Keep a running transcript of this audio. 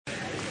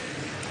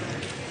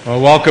Well,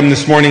 welcome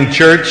this morning,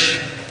 church.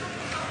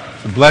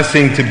 It's a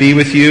blessing to be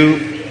with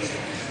you.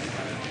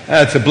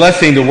 It's a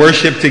blessing to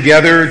worship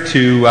together,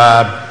 to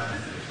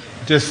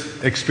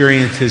just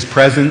experience His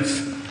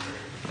presence,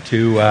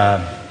 to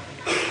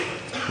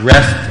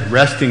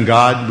rest in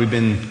God. We've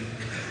been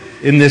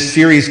in this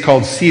series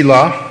called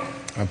Selah,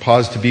 a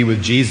pause to be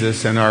with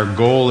Jesus, and our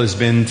goal has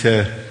been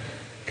to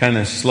kind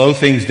of slow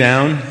things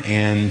down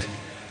and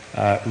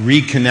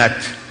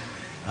reconnect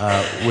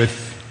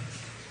with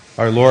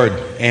our Lord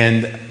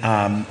and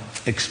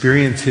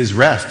experience His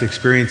rest,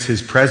 experience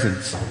His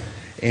presence.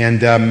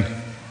 And, over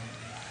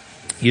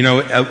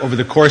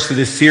the course of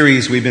this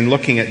series, we've been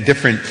looking at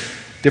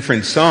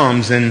different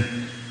psalms, and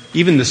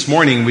even this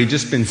morning, we've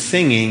just been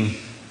singing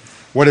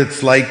what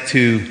it's like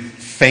to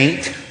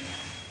faint.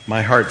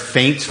 My heart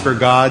faints for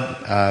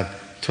God,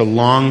 to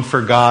long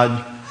for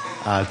God,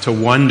 to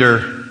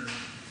wonder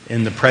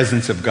in the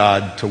presence of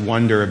God, to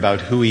wonder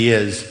about who He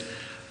is.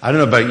 I don't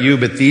know about you,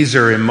 but these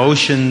are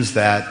emotions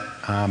that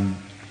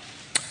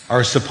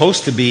are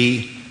supposed to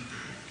be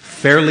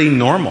fairly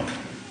normal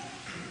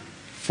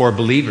for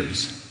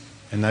believers.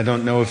 And I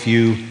don't know if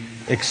you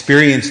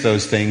experience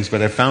those things,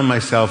 but I found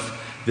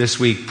myself this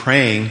week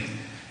praying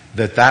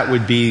that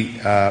would be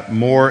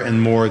more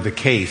and more the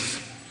case.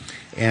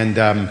 And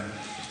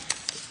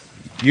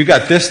you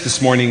got this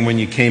morning when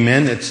you came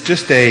in. It's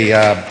just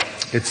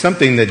it's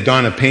something that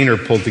Donna Painter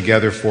pulled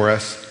together for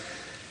us.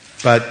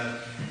 But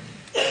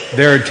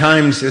there are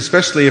times,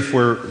 especially if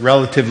we're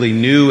relatively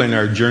new in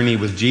our journey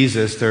with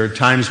Jesus, there are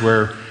times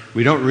where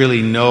we don't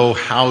really know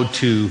how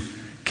to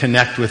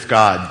connect with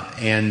God.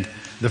 And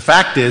the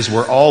fact is,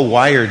 we're all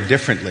wired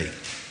differently.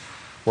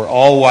 We're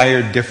all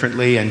wired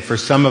differently, and for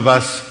some of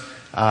us,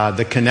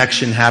 the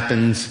connection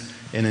happens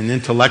in an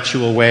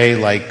intellectual way,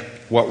 like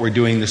what we're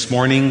doing this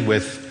morning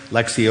with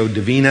Lectio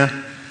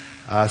Divina.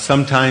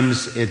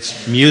 Sometimes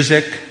it's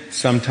music.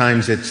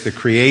 Sometimes it's the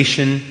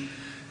creation.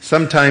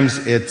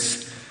 Sometimes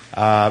it's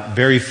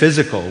very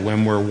physical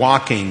when we're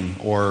walking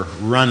or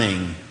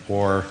running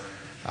or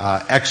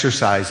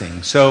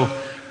exercising. So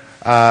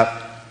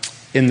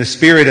in the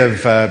spirit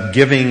of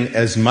giving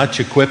as much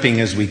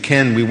equipping as we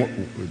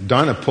can,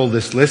 Donna pulled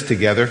this list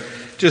together,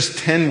 just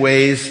 10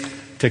 ways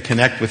to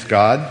connect with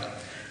God.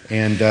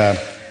 And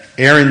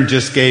Aaron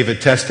just gave a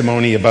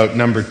testimony about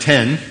number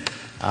 10,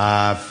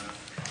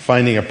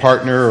 finding a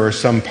partner or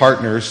some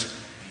partners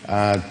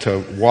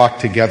to walk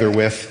together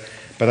with.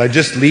 But I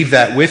just leave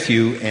that with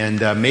you,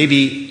 and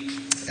maybe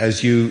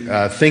as you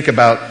think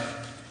about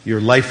your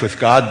life with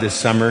God this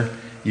summer,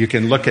 you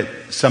can look at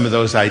some of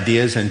those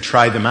ideas and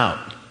try them out.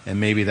 And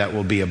maybe that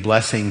will be a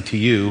blessing to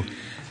you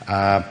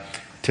to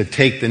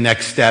take the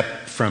next step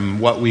from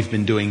what we've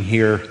been doing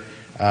here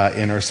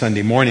in our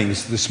Sunday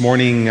mornings. This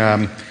morning,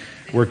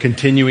 we're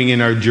continuing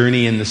in our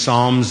journey in the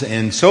Psalms,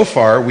 and so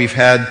far we've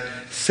had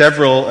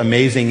several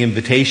amazing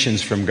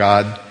invitations from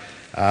God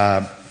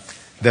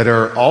that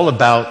are all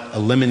about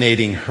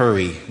eliminating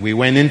hurry. We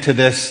went into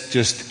this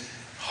just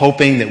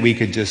hoping that we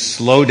could just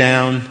slow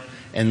down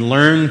and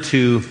learn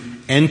to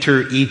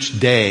enter each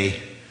day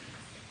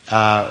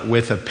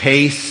with a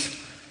pace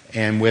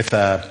and with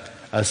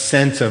a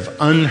sense of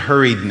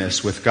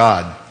unhurriedness with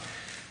God.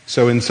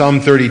 So in Psalm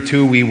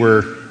 32, we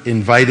were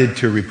invited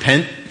to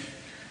repent.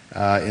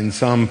 In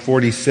Psalm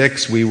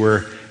 46, we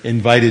were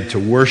invited to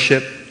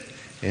worship.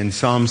 In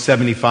Psalm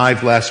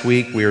 75 last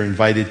week, we were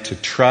invited to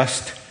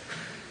trust.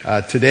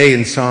 Today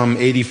in Psalm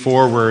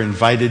 84, we're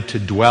invited to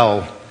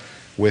dwell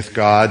with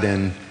God.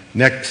 And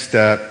next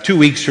 2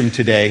 weeks from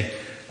today,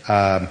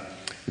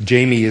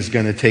 Jamie is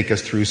going to take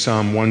us through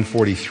Psalm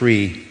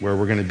 143, where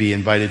we're going to be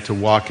invited to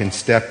walk in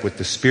step with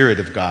the Spirit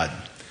of God.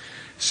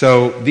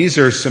 So these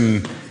are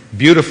some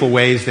beautiful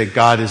ways that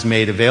God has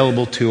made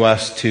available to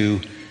us to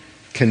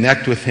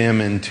connect with Him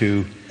and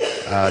to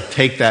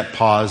take that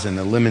pause and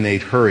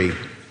eliminate hurry.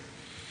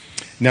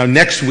 Now,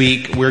 next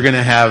week, we're going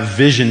to have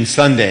Vision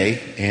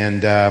Sunday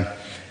and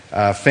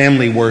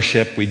family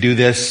worship. We do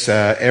this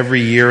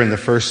every year in the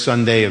first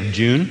Sunday of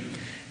June.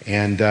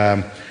 And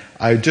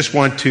I just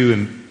want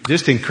to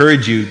just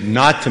encourage you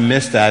not to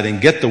miss that and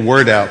get the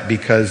word out,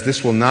 because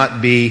this will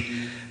be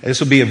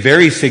a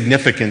very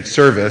significant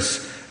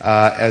service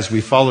as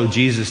we follow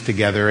Jesus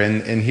together.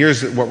 And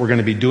here's what we're going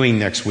to be doing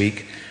next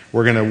week.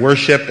 We're going to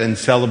worship and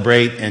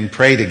celebrate and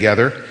pray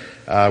together.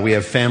 We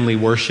have family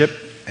worship,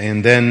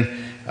 and then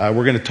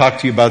we're going to talk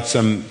to you about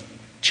some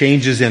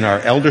changes in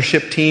our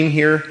eldership team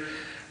here.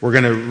 We're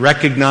going to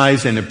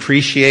recognize and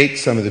appreciate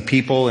some of the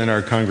people in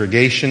our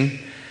congregation.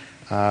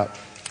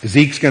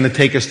 Zeke's going to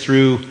take us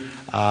through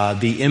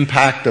the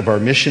impact of our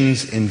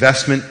missions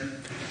investment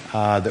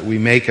that we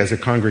make as a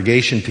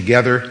congregation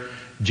together.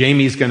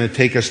 Jamie's going to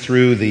take us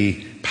through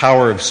the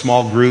power of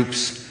small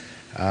groups.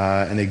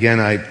 And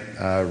again,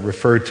 I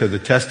refer to the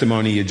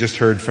testimony you just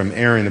heard from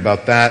Aaron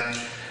about that.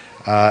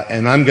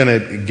 And I'm going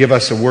to give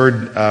us a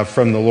word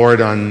from the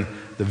Lord on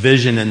the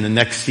vision and the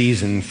next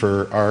season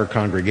for our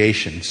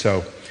congregation.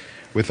 So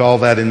with all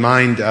that in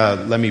mind,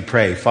 let me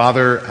pray.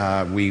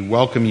 Father, we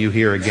welcome you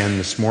here again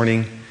this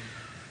morning.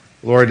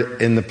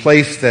 Lord, in the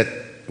place that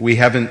we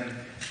haven't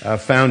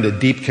found a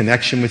deep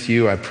connection with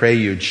you, I pray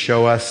you'd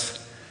show us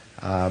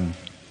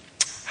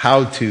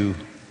how to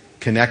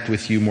connect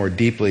with you more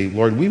deeply.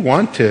 Lord, we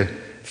want to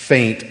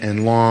faint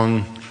and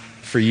long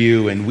for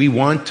you, and we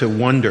want to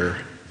wonder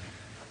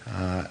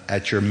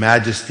at your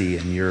majesty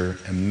and your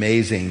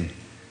amazing,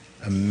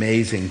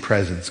 amazing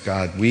presence,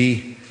 God.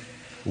 We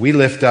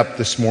lift up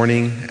this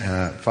morning,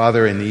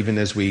 Father, and even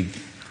as we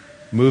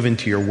move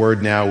into your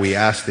word now, we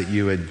ask that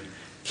you would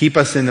keep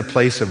us in a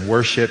place of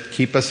worship,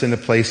 keep us in a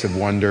place of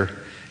wonder,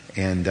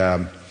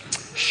 and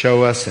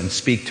show us and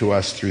speak to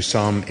us through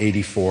Psalm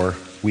 84.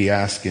 We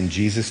ask in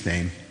Jesus'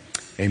 name.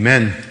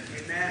 Amen.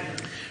 Amen.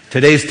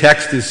 Today's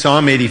text is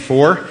Psalm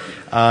 84.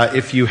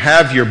 If you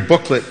have your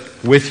booklet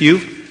with you,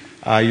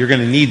 you're going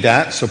to need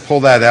that, so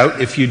pull that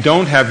out. If you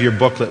don't have your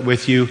booklet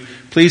with you,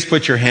 please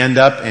put your hand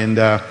up,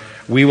 and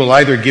we will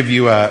either give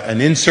you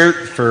an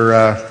insert for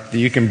that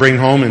you can bring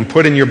home and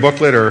put in your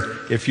booklet, or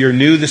if you're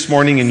new this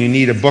morning and you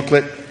need a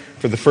booklet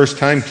for the first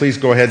time, please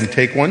go ahead and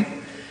take one.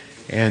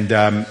 And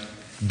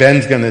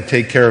Ben's going to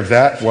take care of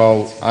that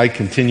while I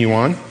continue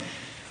on.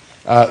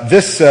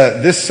 This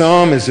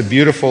psalm is a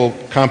beautiful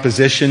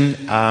composition.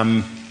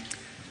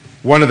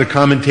 One of the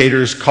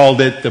commentators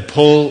called it the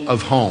pull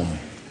of home.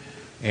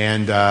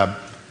 And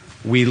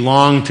we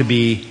long to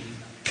be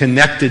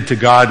connected to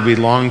God. We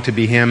long to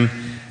be Him.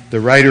 The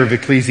writer of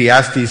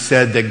Ecclesiastes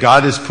said that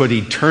God has put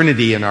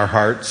eternity in our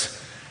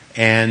hearts,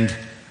 and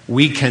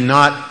we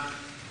cannot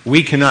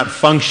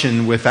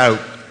function without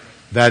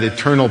that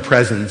eternal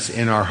presence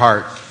in our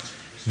heart.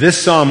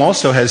 This psalm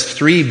also has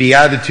 3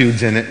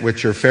 Beatitudes in it,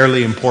 which are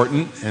fairly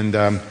important, and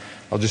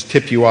I'll just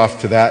tip you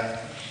off to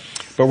that.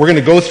 But we're going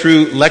to go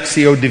through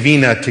Lectio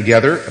Divina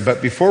together.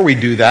 But before we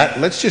do that,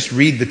 let's just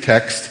read the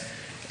text.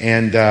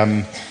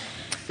 And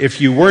if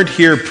you weren't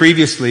here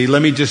previously,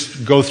 let me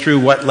just go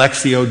through what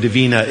Lectio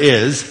Divina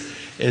is.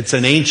 It's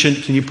an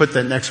ancient, can you put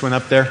that next one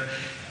up there?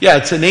 Yeah,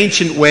 it's an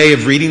ancient way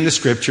of reading the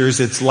scriptures.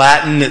 It's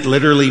Latin. It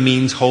literally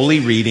means holy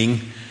reading.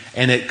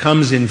 And it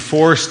comes in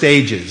 4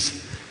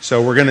 stages.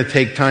 So we're going to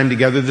take time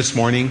together this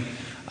morning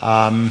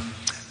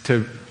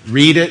to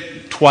read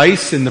it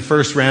twice in the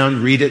first round,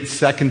 read it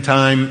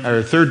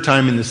third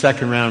time in the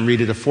second round,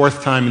 read it a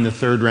 4th time in the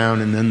 3rd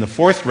round, and then the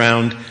 4th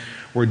round,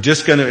 we're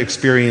just going to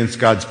experience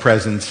God's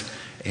presence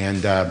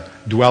and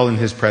dwell in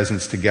His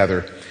presence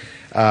together.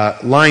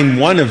 Line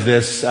 1 of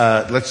this,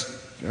 let's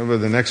go to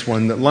the next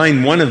one.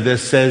 Line 1 of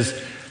this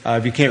says,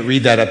 if you can't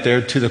read that up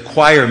there, to the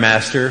choir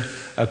master,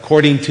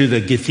 according to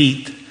the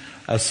Gittith,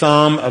 a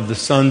psalm of the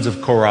sons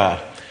of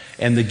Korah.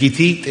 And the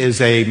Gittith is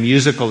a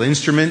musical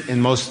instrument, in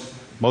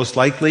most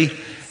likely.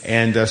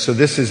 And so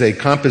this is a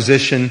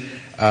composition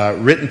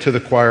written to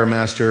the choir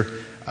master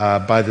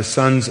by the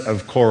sons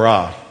of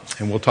Korah.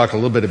 And we'll talk a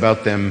little bit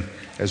about them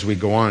as we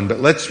go on.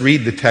 But let's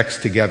read the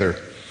text together.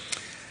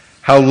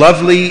 How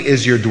lovely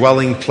is your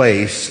dwelling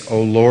place,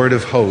 O Lord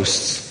of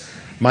hosts.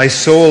 My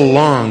soul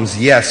longs,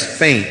 yes,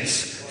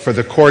 faints, for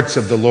the courts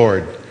of the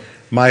Lord.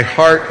 My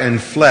heart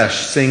and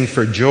flesh sing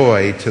for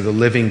joy to the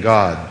living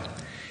God.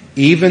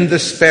 Even the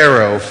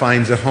sparrow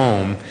finds a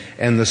home,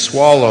 and the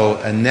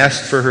swallow a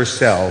nest for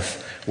herself,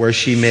 where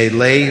she may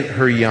lay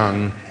her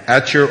young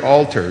at your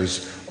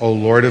altars, O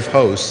Lord of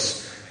hosts,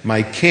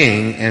 my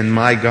King and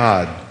my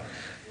God.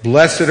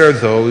 Blessed are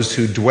those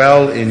who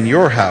dwell in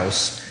your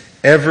house,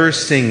 ever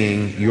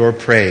singing your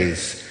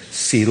praise.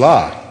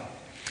 Selah.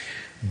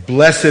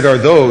 Blessed are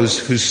those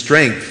whose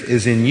strength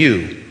is in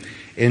you,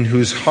 in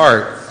whose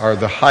heart are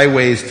the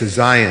highways to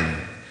Zion.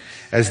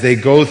 As they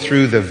go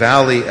through the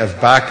valley of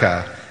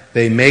Baca,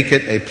 they make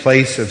it a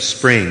place of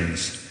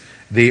springs.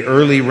 The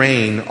early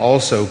rain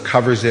also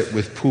covers it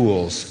with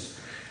pools.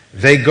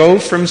 They go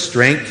from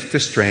strength to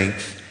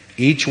strength.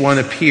 Each one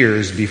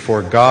appears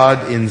before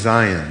God in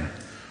Zion.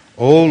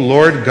 O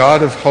Lord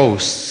God of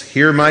hosts,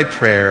 hear my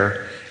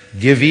prayer.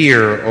 Give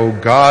ear, O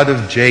God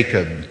of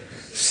Jacob.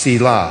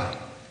 Selah.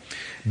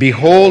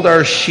 Behold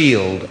our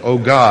shield, O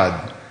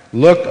God.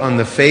 Look on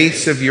the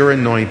face of your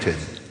anointed.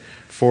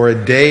 For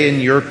a day in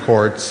your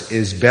courts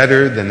is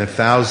better than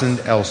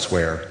 1,000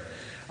 elsewhere.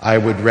 I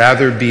would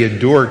rather be a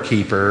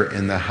doorkeeper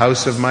in the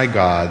house of my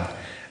God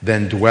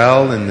than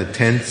dwell in the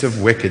tents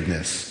of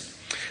wickedness.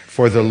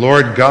 For the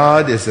Lord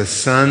God is a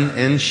sun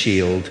and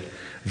shield.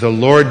 The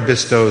Lord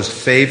bestows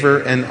favor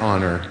and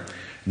honor.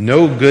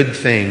 No good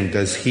thing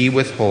does He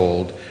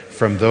withhold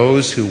from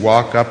those who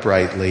walk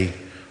uprightly.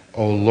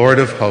 O Lord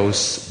of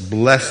hosts,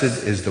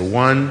 blessed is the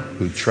one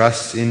who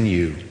trusts in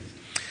you.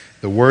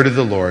 The word of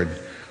the Lord.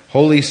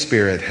 Holy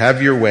Spirit,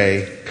 have your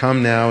way.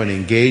 Come now and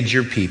engage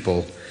your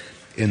people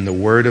in the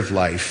word of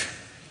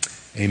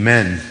life.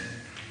 Amen.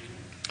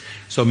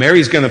 So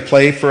Mary's going to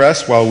play for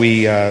us while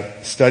we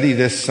study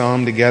this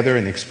psalm together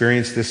and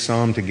experience this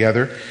psalm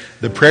together.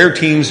 The prayer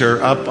teams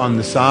are up on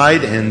the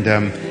side, and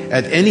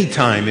at any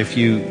time, if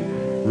you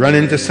run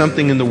into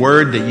something in the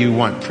Word that you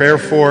want prayer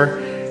for,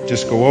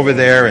 just go over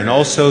there. And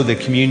also the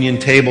communion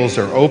tables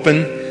are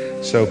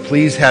open, so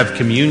please have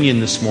communion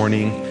this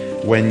morning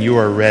when you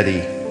are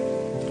ready.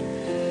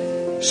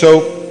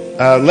 So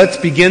let's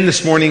begin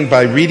this morning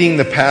by reading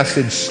the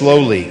passage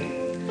slowly.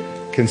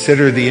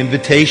 Consider the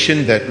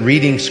invitation that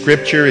reading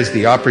Scripture is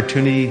the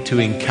opportunity to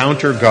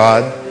encounter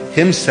God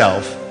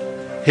Himself,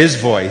 His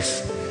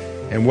voice,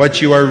 and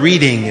what you are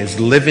reading is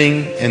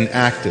living and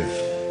active.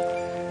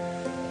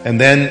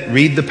 And then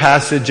read the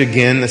passage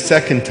again a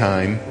second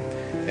time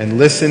and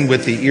listen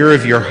with the ear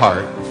of your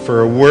heart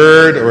for a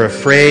word or a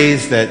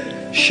phrase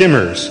that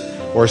shimmers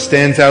or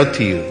stands out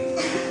to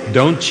you.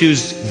 Don't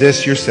choose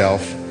this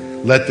yourself.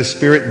 Let the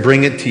Spirit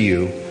bring it to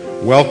you.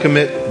 Welcome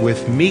it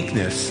with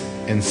meekness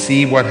and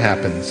see what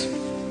happens.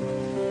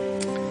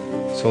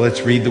 So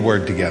let's read the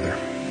word together.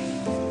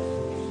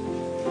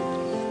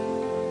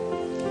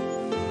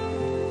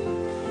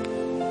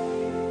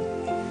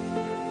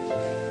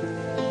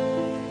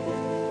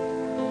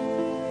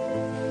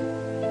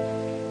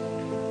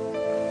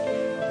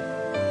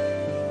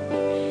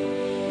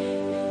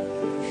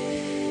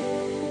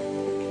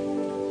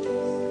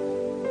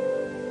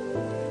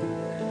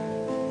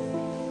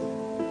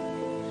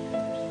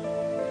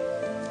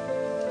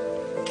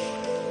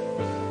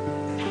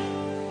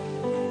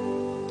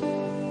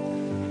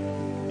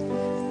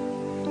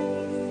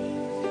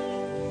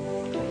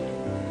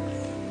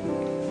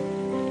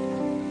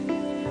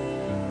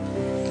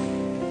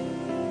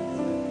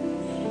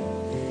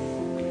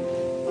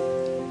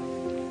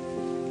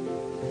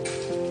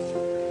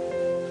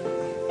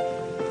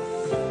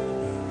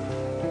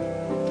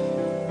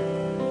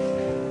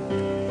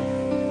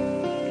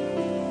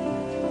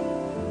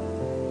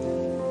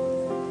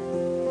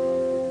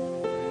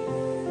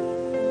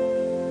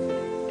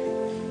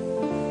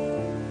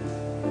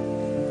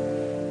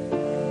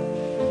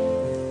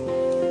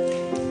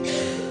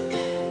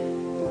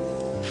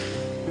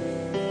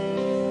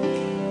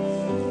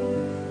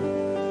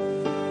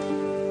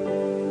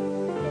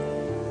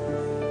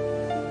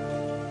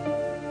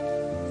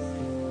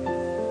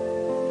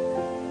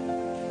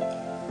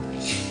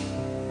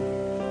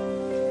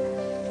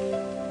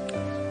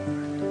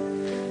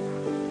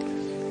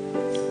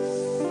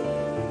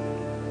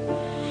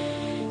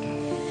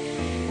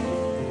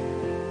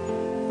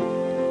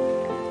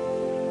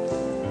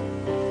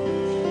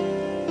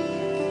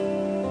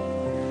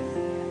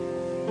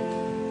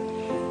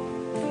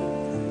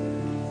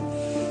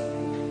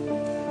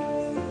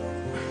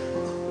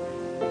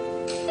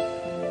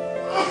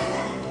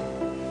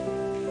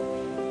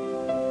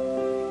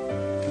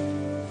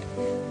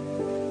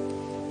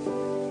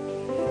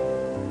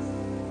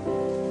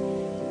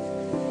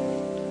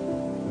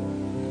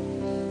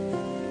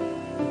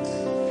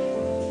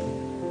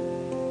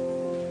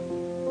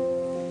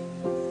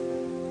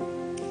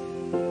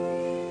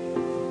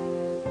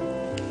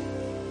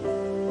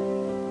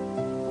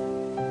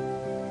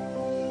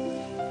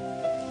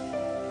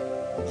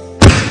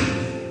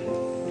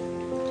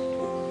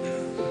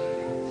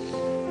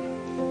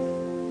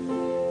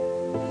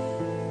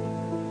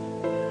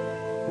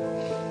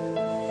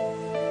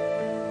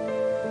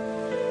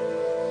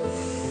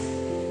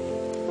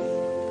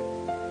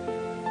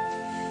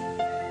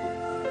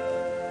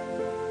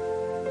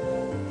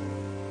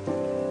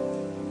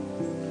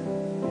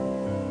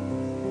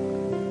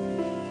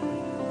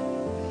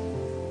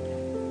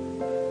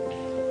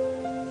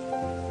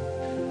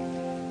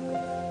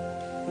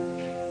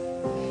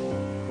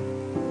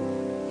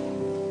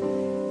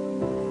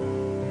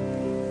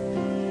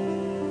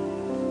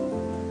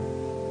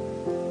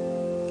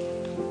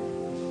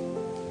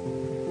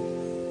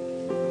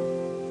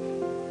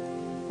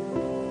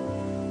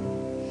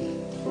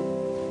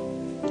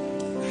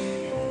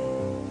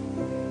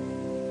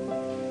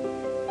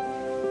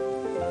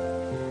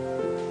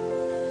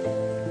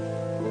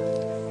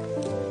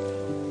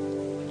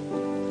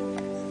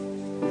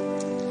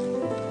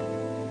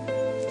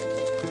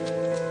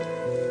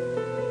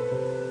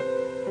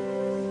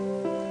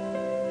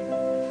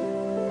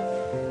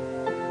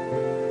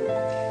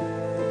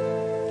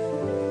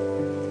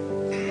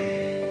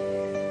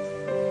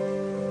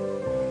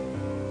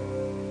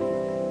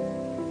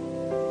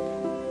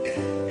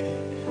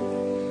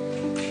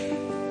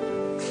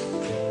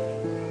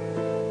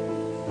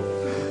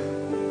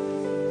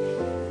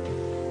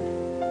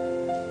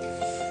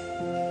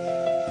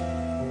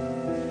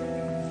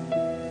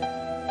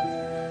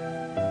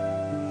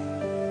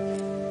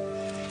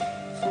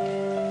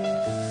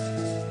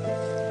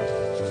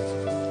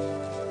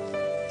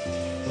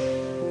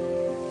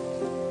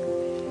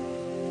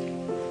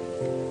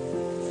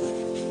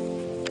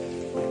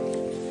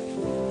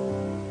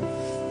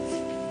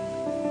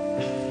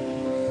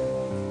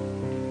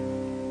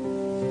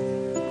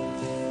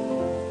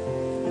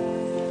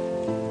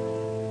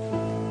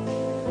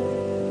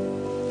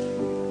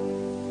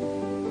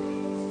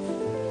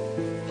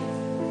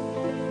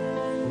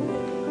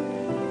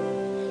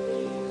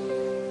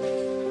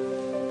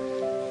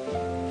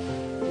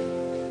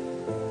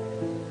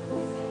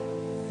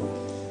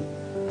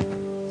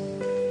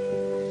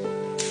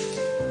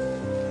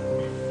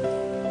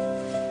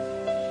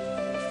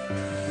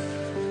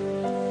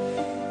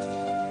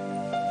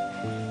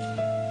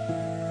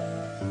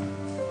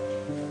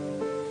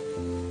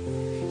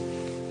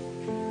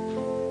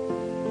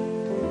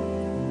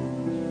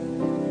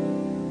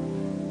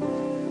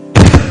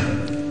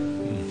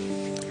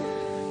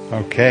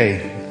 Okay.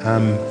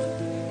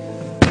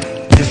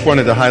 Just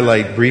wanted to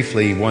highlight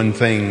briefly one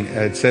thing.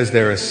 It says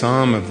there, a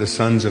psalm of the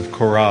sons of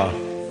Korah.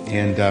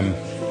 And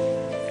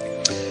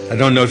I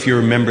don't know if you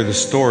remember the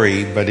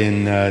story, but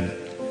in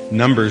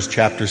Numbers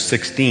chapter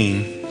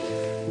 16,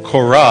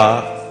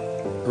 Korah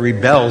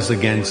rebels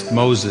against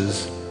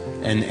Moses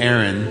and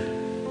Aaron,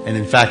 and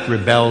in fact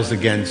rebels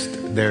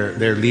against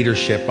their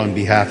leadership on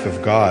behalf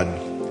of God.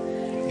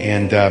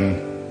 And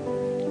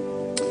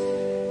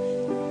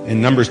in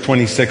Numbers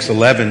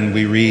 26:11,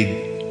 we read,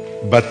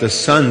 "But the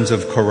sons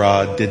of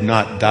Korah did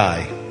not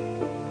die."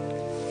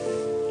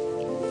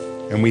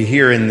 And we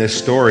hear in this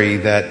story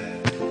that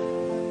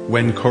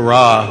when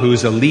Korah,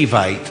 who's a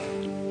Levite,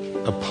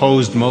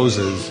 opposed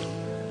Moses,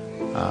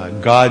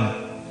 God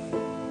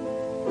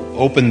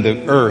opened the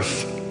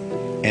earth,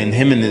 and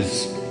him and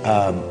his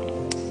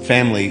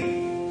family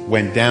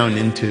went down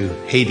into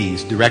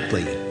Hades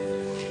directly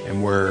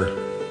and were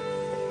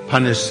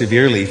punished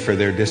severely for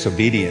their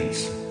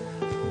disobedience.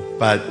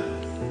 But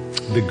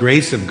the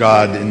grace of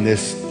God in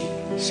this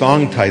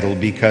song title,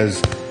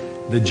 because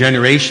the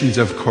generations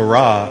of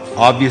Korah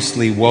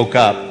obviously woke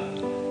up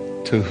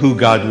to who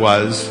God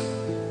was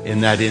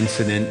in that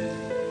incident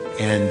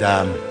and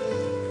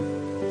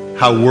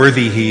how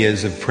worthy he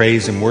is of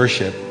praise and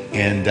worship.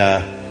 And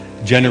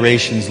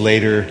generations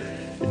later,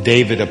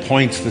 David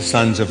appoints the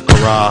sons of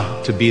Korah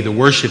to be the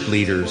worship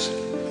leaders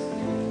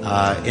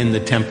in the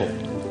temple.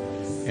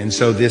 And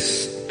so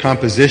this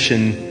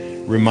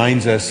composition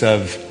reminds us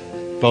of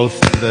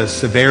both the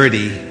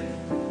severity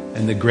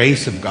and the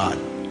grace of God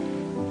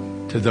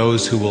to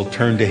those who will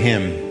turn to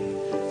him,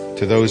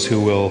 to those who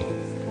will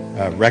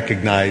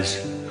recognize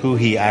who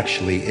he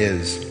actually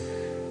is.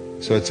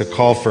 So it's a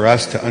call for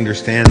us to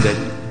understand that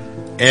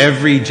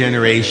every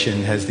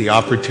generation has the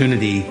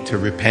opportunity to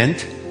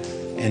repent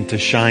and to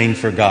shine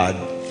for God,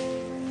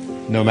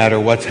 no matter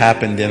what's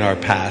happened in our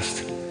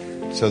past.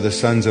 So the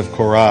sons of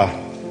Korah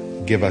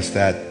give us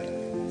that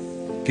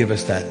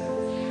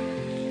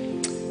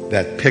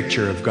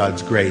picture of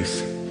God's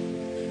grace.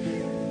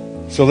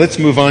 So let's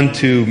move on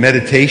to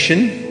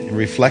meditation and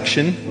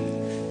reflection.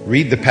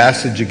 Read the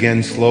passage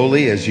again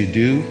slowly as you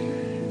do,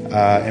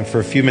 and for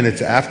a few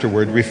minutes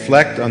afterward,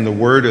 reflect on the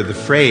word or the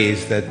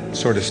phrase that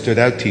sort of stood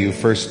out to you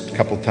first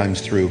couple times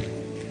through.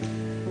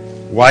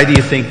 Why do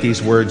you think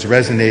these words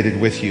resonated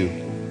with you?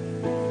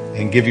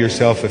 And give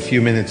yourself a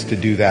few minutes to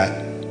do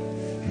that.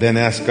 Then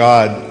ask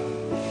God,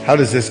 how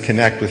does this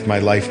connect with my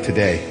life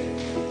today?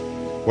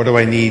 What do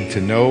I need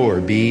to know or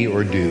be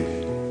or do?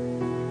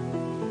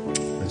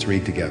 Let's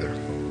read together.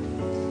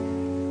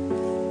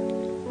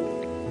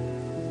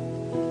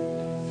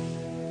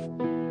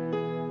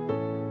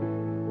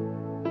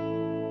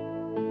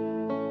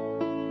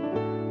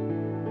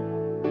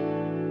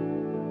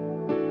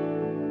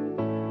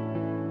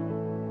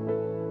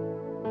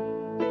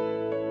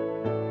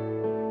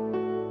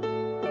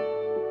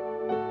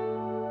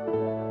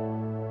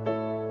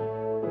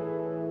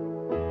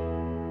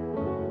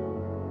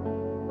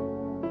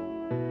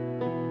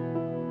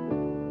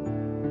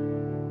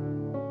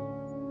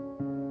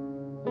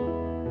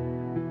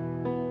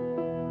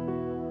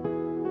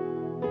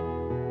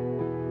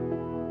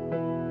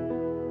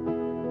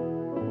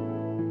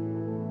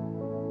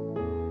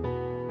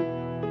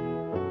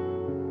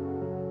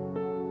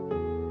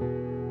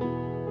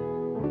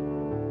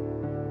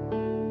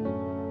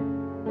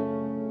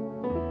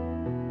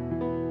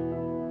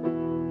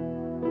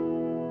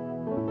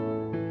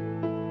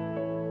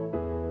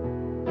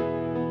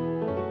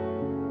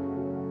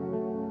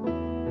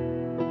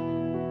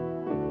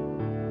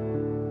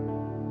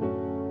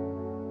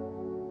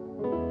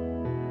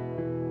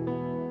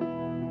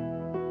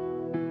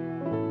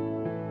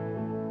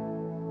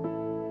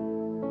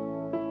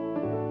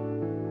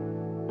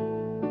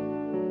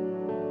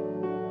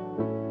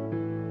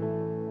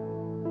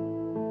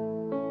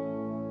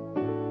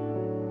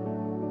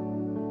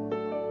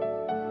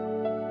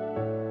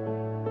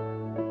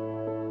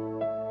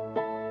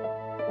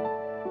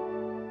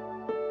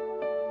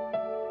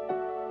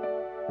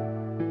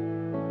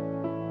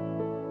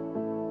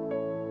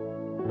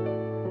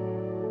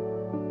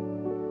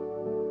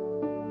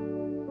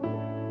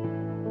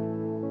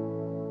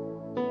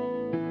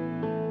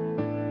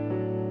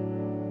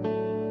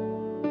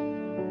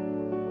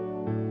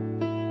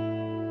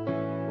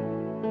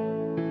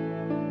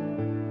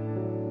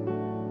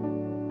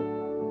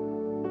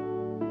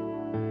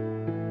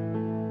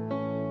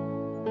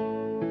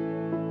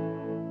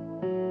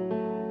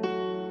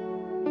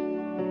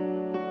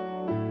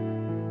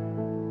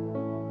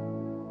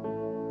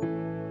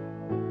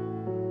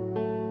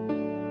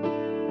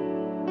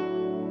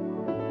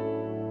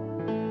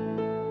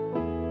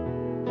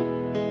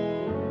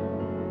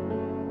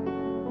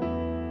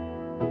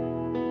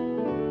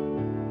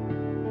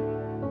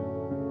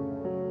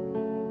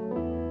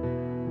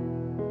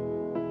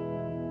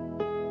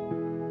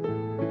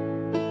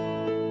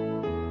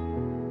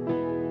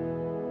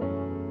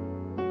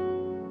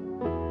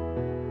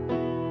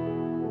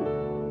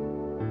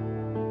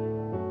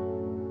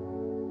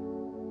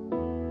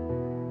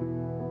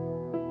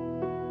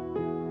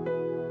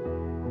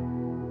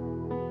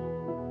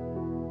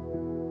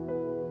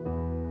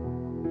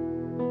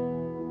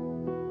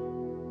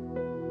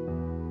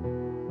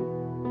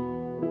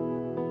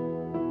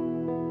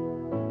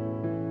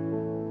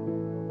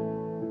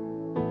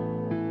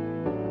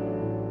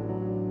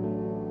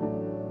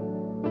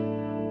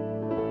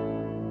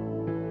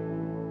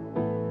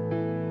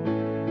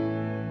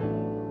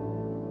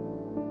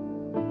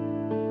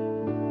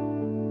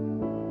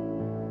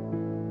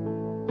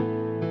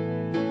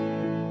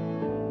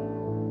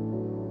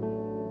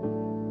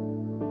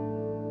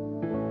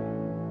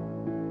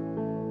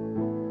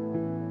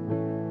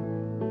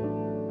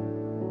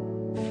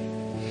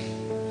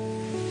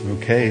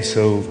 Okay,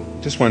 so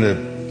just want to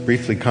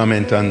briefly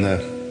comment on the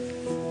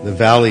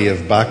Valley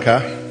of Baca.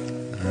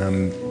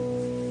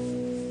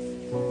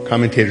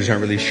 Commentators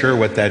aren't really sure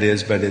what that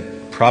is, but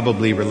it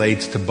probably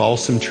relates to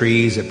balsam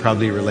trees. It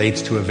probably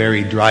relates to a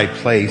very dry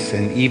place.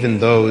 And even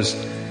those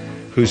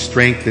whose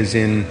strength is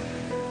in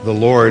the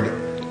Lord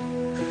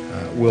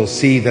will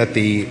see that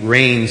the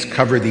rains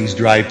cover these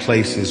dry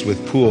places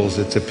with pools.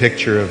 It's a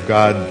picture of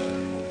God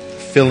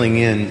filling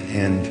in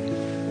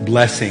and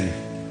blessing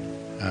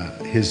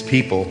His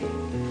people.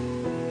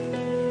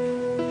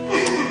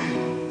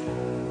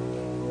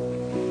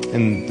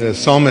 And the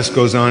psalmist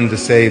goes on to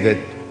say that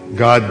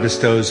God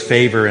bestows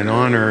favor and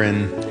honor,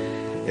 and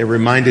it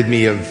reminded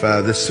me of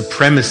the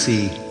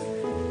supremacy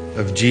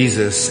of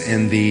Jesus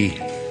and the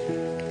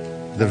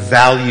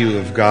value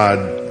of God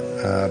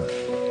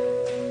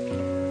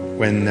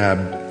when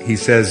he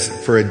says,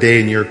 "For a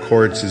day in your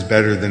courts is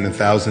better than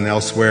 1,000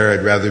 elsewhere.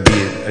 I'd rather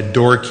be a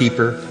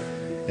doorkeeper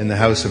in the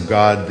house of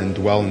God than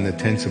dwell in the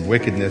tents of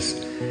wickedness."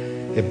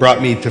 It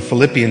brought me to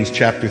Philippians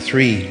chapter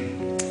 3,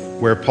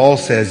 where Paul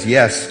says,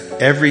 "Yes,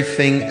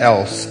 everything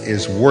else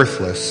is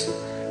worthless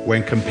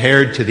when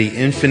compared to the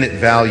infinite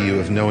value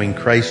of knowing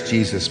Christ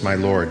Jesus my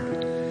Lord.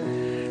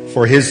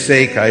 For His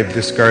sake I have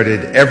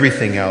discarded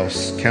everything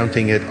else,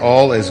 counting it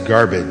all as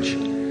garbage,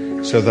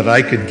 so that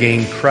I could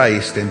gain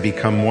Christ and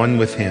become one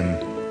with Him.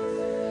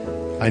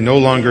 I no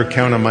longer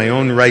count on my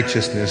own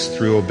righteousness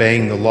through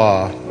obeying the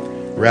law.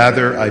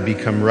 Rather, I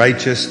become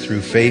righteous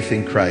through faith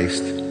in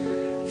Christ.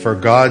 For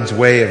God's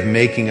way of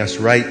making us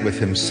right with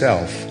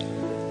Himself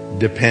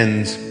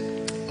depends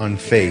on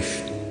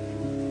faith."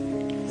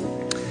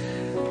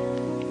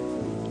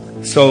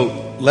 So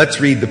let's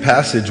read the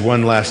passage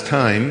one last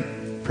time,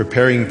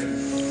 preparing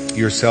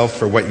yourself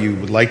for what you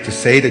would like to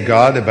say to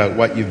God about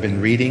what you've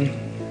been reading.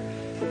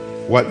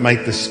 What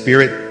might the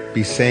Spirit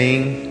be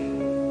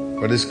saying?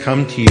 What has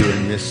come to you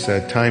in this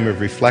time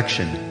of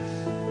reflection?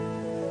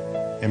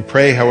 And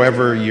pray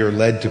however you're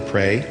led to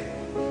pray.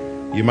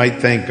 You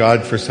might thank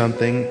God for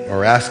something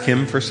or ask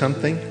Him for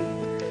something.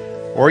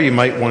 Or you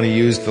might want to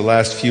use the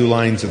last few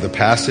lines of the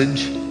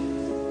passage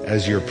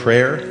as your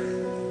prayer.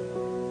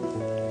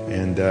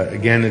 And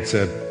again, it's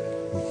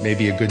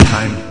maybe a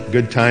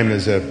good time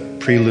as a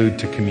prelude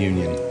to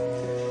communion.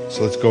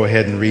 So let's go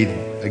ahead and read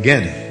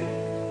again.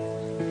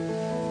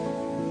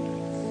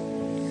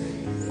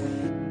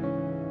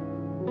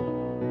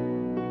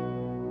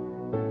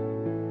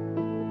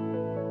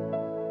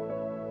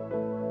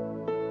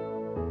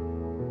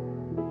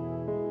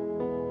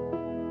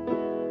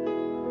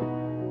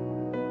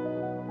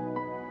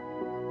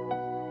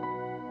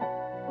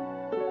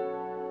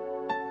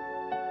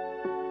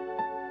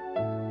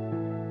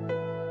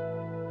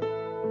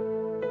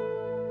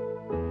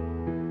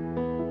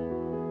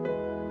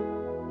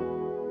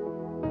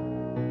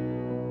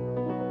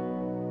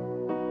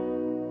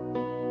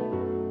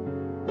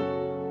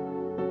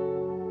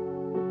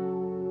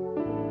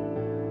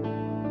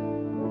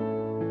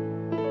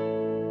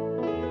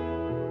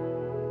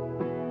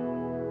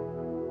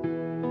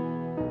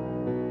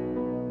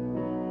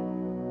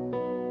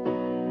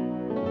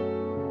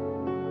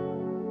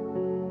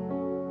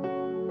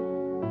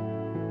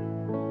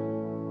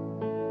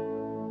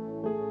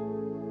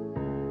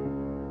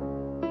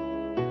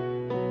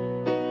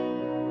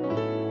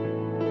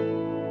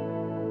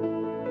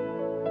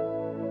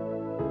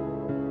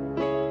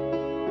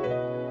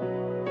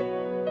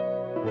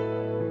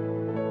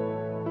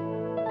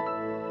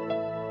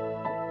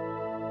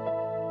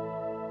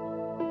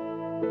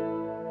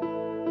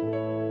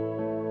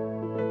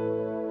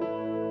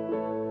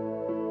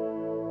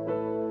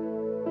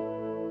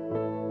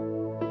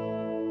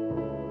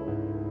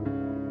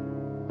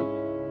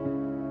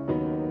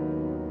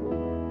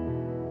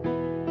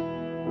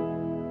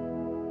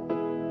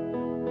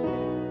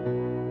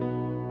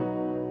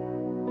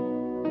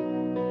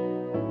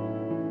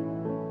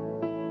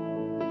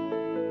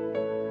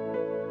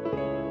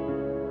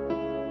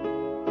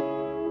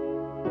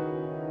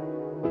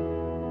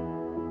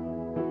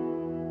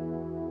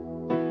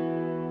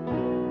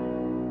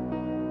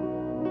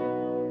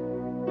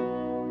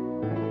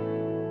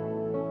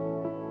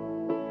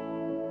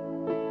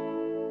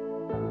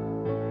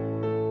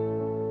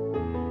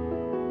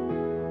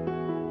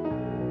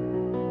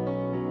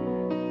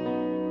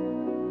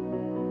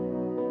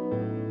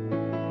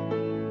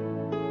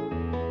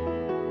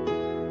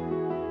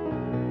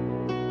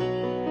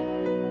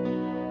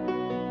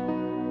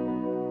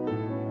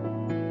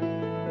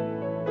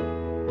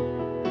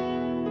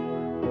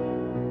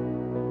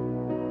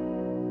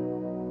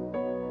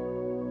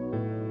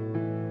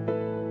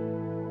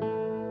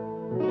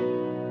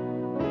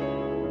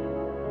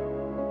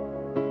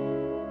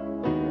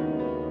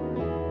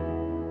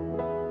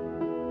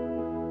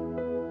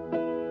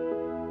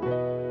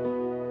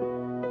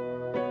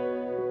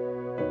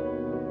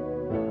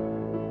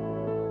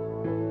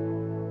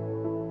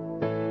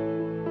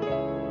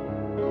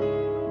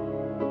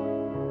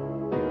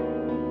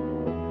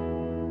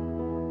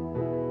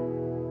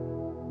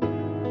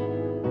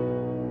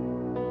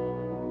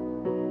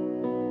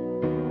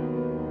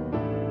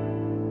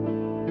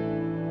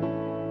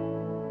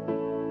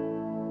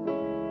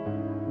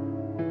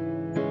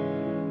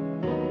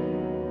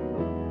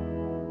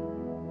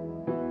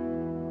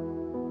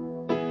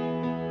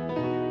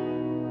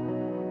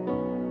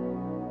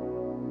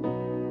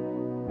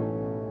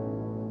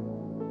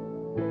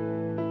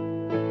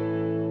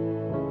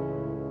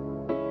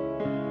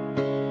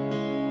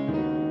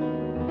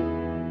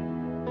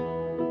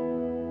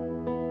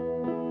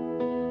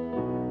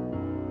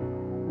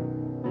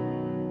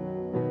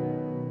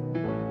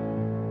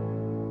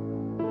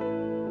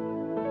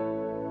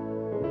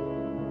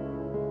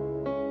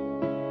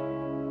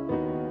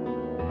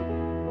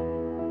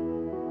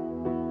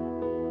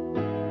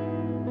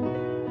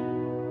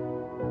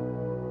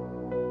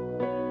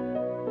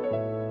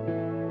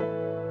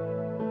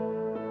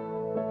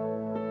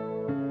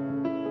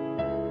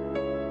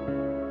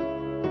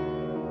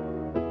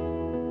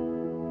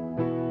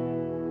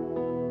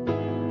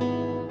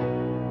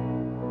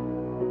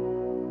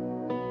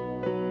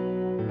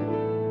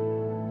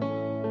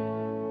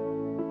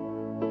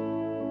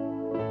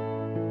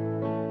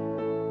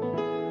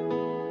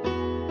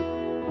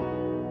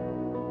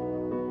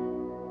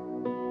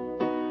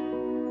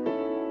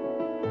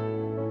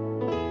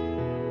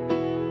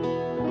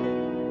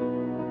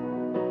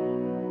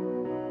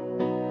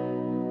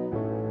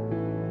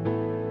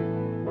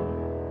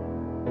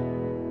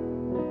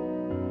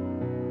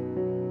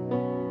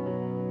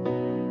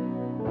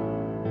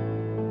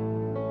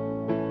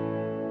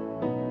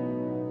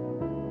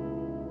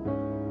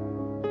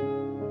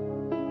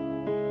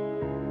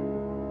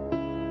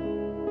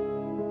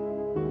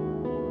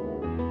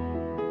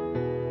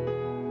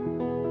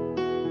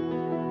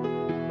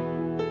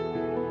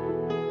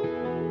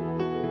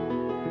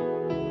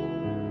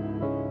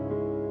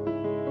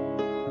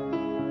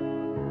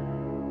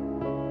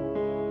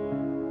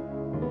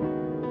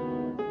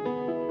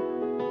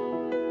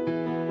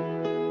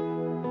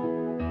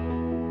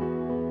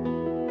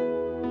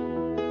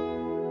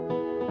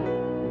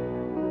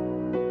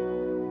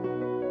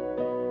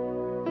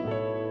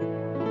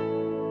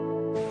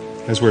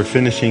 As we're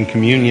finishing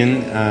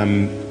communion,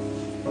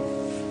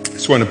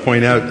 just want to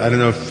point out, I don't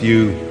know if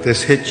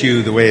this hit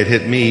you the way it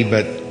hit me,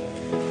 but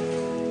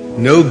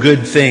no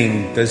good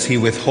thing does he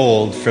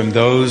withhold from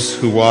those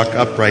who walk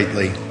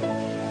uprightly.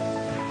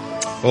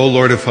 O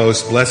Lord of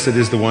hosts, blessed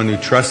is the one who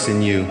trusts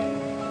in you.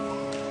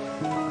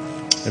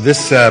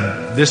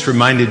 This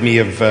reminded me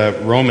of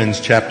Romans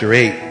chapter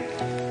 8,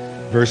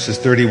 verses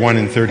 31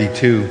 and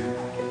 32,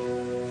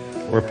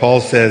 where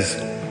Paul says,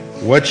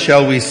 "What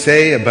shall we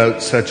say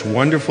about such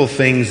wonderful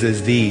things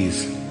as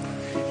these?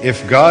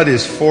 If God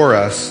is for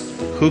us,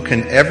 who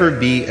can ever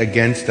be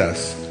against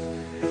us?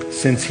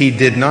 Since he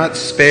did not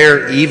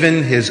spare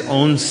even his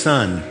own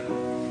son."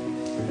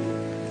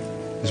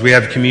 As we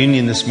have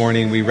communion this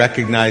morning, we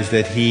recognize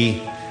that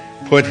he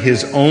put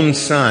his own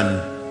son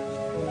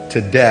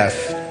to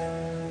death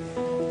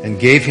and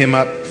gave him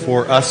up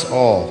for us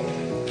all.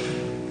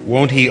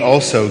 Won't he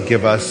also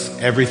give us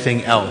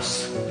everything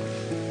else?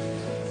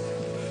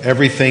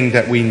 Everything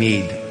that we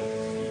need.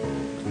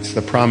 It's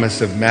the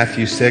promise of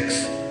Matthew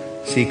 6.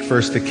 Seek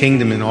first the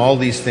kingdom, and all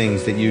these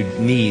things that you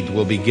need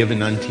will be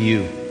given unto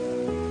you.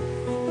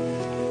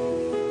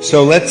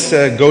 So let's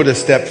go to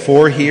step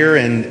 4 here,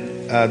 and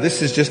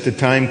this is just a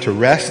time to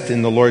rest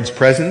in the Lord's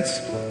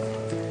presence.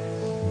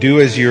 Do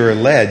as you're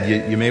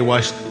led. You may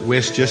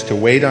wish just to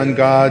wait on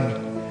God,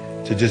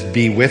 to just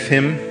be with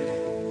him.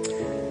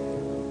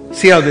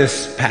 See how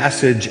this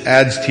passage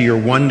adds to your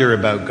wonder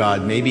about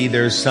God. Maybe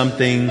there's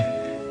something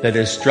that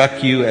has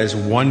struck you as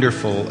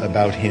wonderful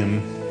about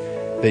him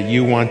that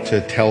you want to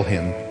tell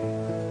him,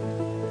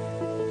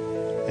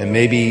 and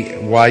maybe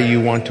why you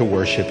want to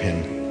worship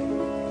him.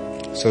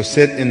 So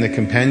sit in the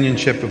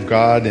companionship of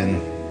God,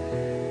 and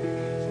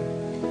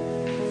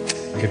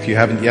if you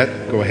haven't yet,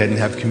 go ahead and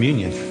have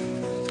communion.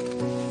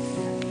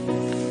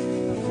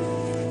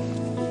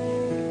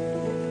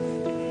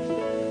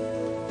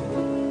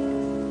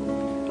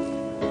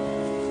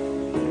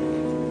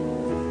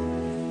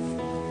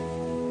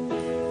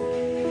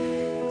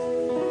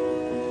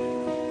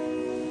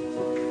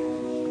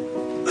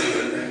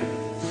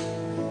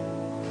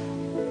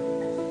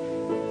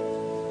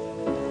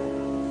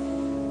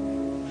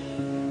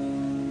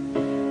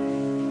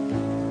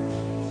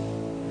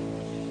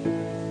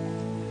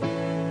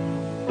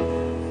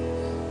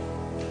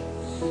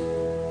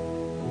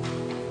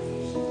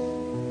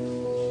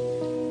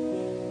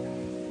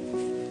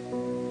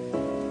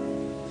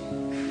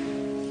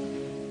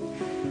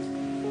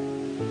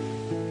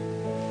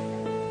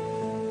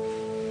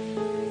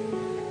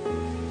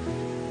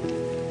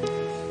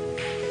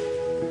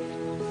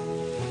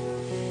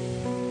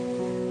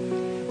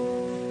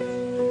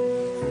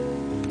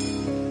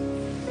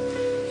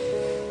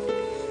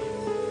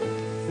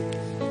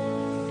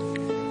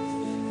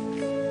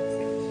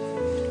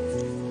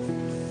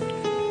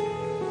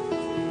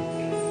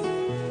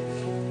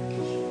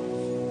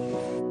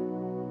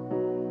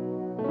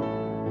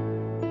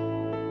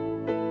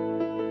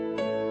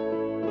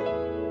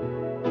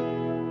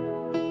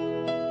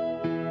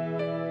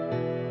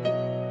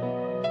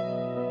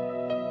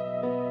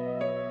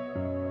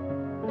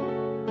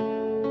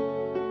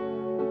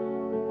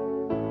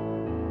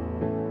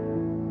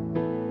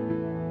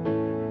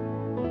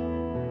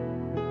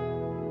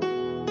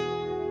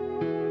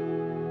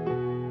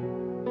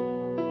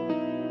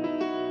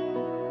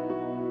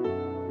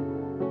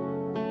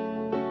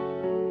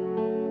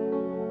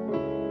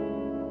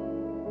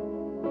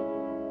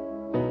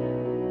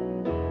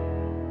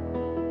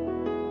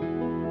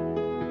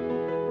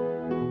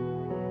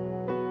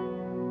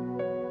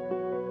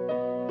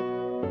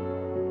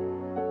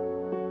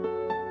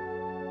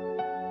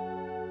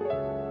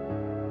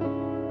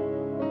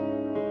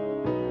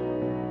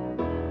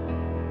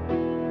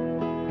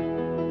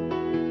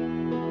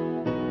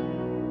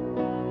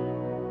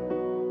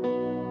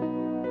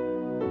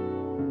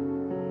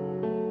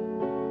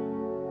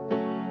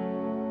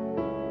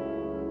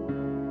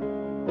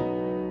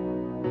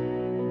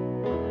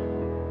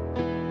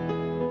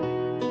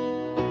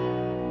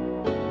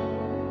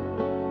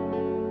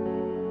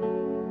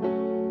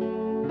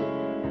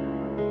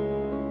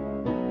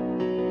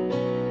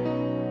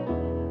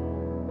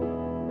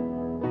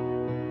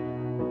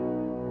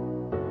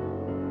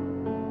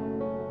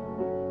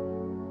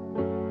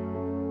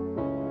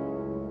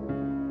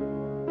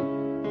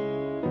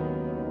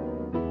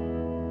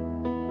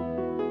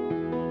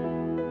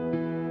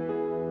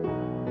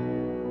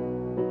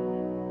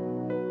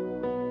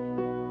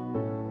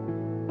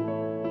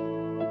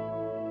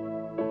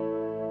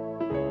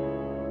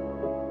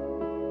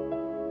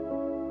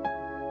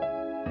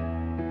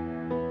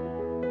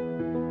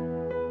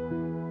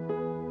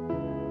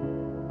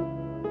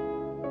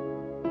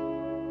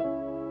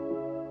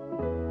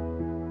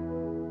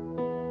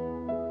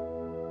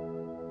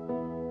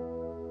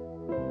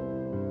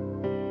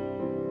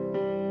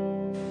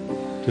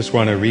 Just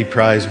want to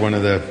reprise one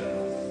of the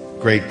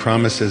great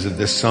promises of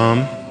this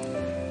psalm.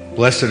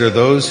 Blessed are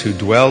those who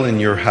dwell in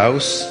your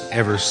house,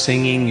 ever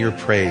singing your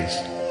praise.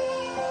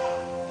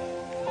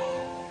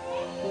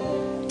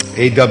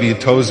 A.W.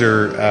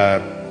 Tozer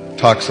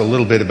talks a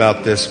little bit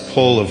about this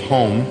pull of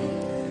home.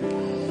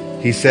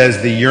 He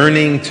says, the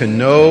yearning to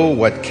know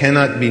what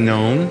cannot be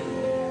known,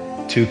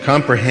 to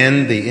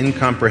comprehend the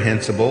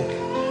incomprehensible,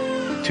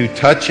 to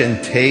touch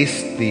and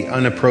taste the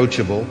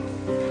unapproachable,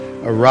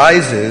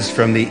 arises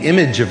from the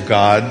image of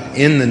God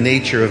in the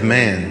nature of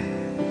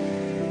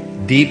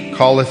man. Deep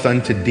calleth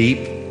unto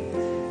deep,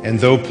 and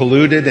though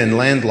polluted and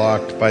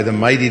landlocked by the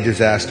mighty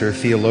disaster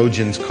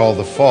theologians call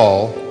the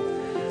fall,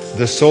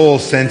 the soul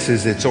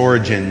senses its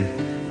origin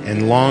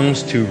and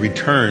longs to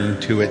return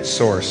to its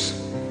source.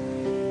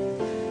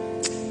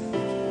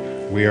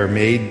 We are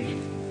made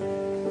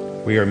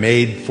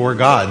for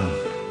God,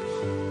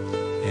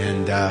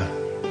 and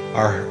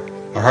our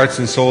hearts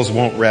and souls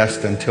won't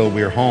rest until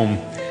we're home.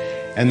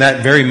 And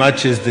that very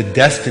much is the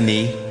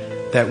destiny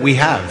that we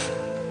have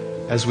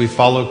as we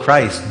follow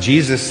Christ.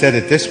 Jesus said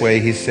it this way.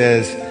 He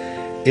says,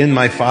 in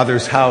my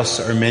Father's house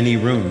are many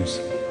rooms.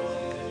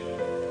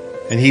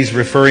 And he's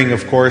referring,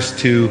 of course,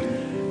 to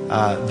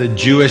the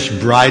Jewish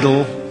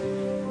bridal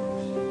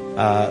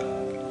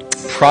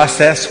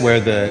process where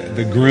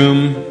the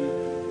groom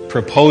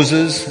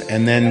proposes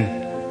and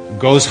then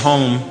goes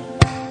home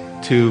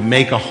to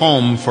make a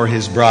home for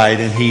his bride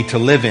and he to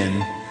live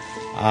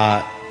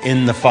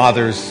in the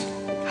Father's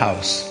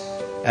house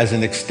as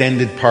an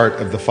extended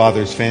part of the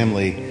Father's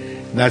family.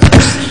 And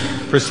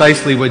that's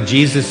precisely what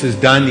Jesus has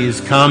done. He's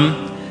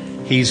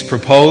come, he's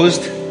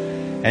proposed,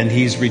 and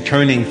he's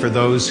returning for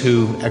those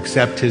who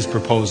accept his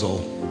proposal.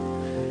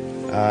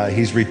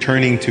 He's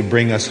returning to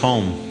bring us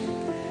home.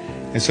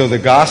 And so the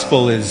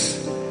gospel is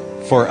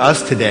for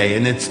us today,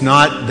 and it's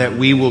not that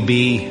we will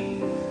be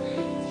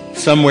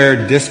somewhere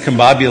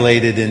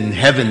discombobulated in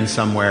heaven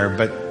somewhere,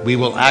 but we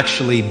will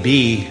actually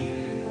be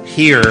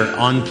here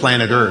on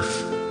planet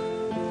Earth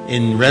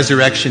in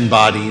resurrection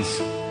bodies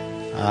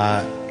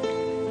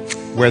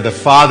where the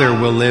Father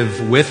will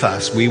live with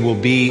us. We will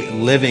be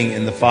living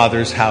in the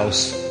Father's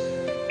house.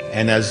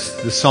 And as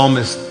the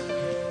psalmist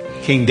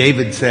King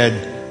David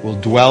said, we'll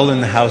dwell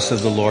in the house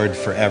of the Lord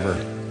forever.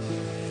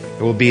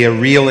 It will be a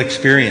real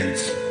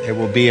experience. It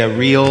will be a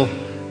real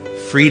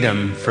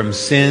freedom from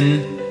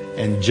sin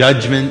and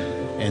judgment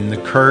and the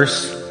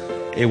curse.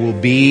 It will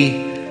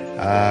be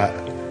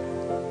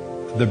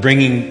the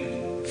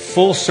bringing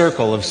full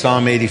circle of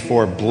Psalm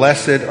 84.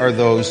 Blessed are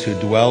those who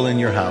dwell in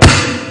your house,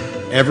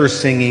 ever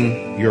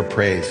singing your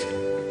praise.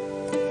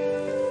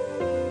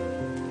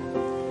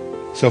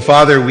 So,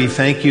 Father, we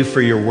thank you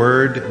for your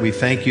word. We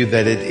thank you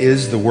that it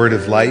is the word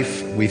of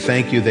life. We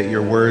thank you that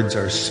your words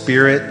are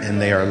spirit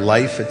and they are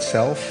life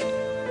itself.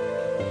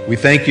 We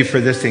thank you for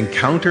this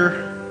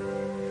encounter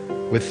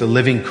with the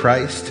living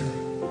Christ.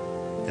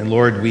 And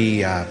Lord,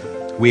 we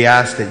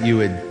ask that you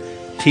would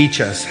teach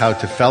us how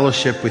to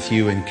fellowship with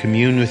you and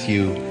commune with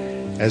you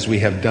as we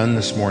have done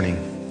this morning.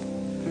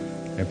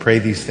 I pray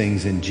these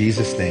things in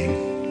Jesus' name.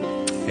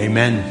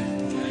 Amen.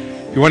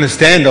 If you want to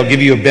stand, I'll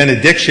give you a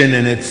benediction,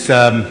 and it's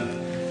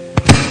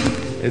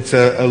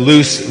a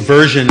loose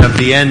version of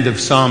the end of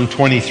Psalm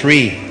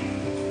 23.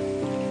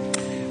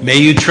 May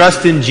you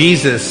trust in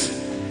Jesus,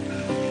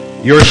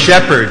 your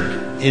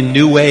shepherd, in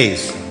new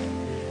ways.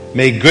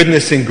 May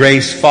goodness and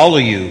grace follow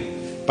you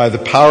by the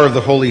power of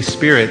the Holy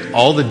Spirit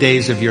all the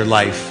days of your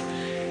life.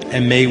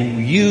 And may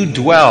you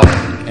dwell,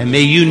 and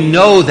may you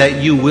know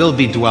that you will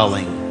be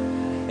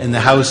dwelling in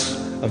the house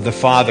of the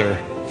Father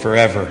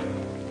forever.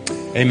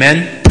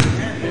 Amen.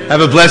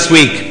 Have a blessed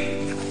week.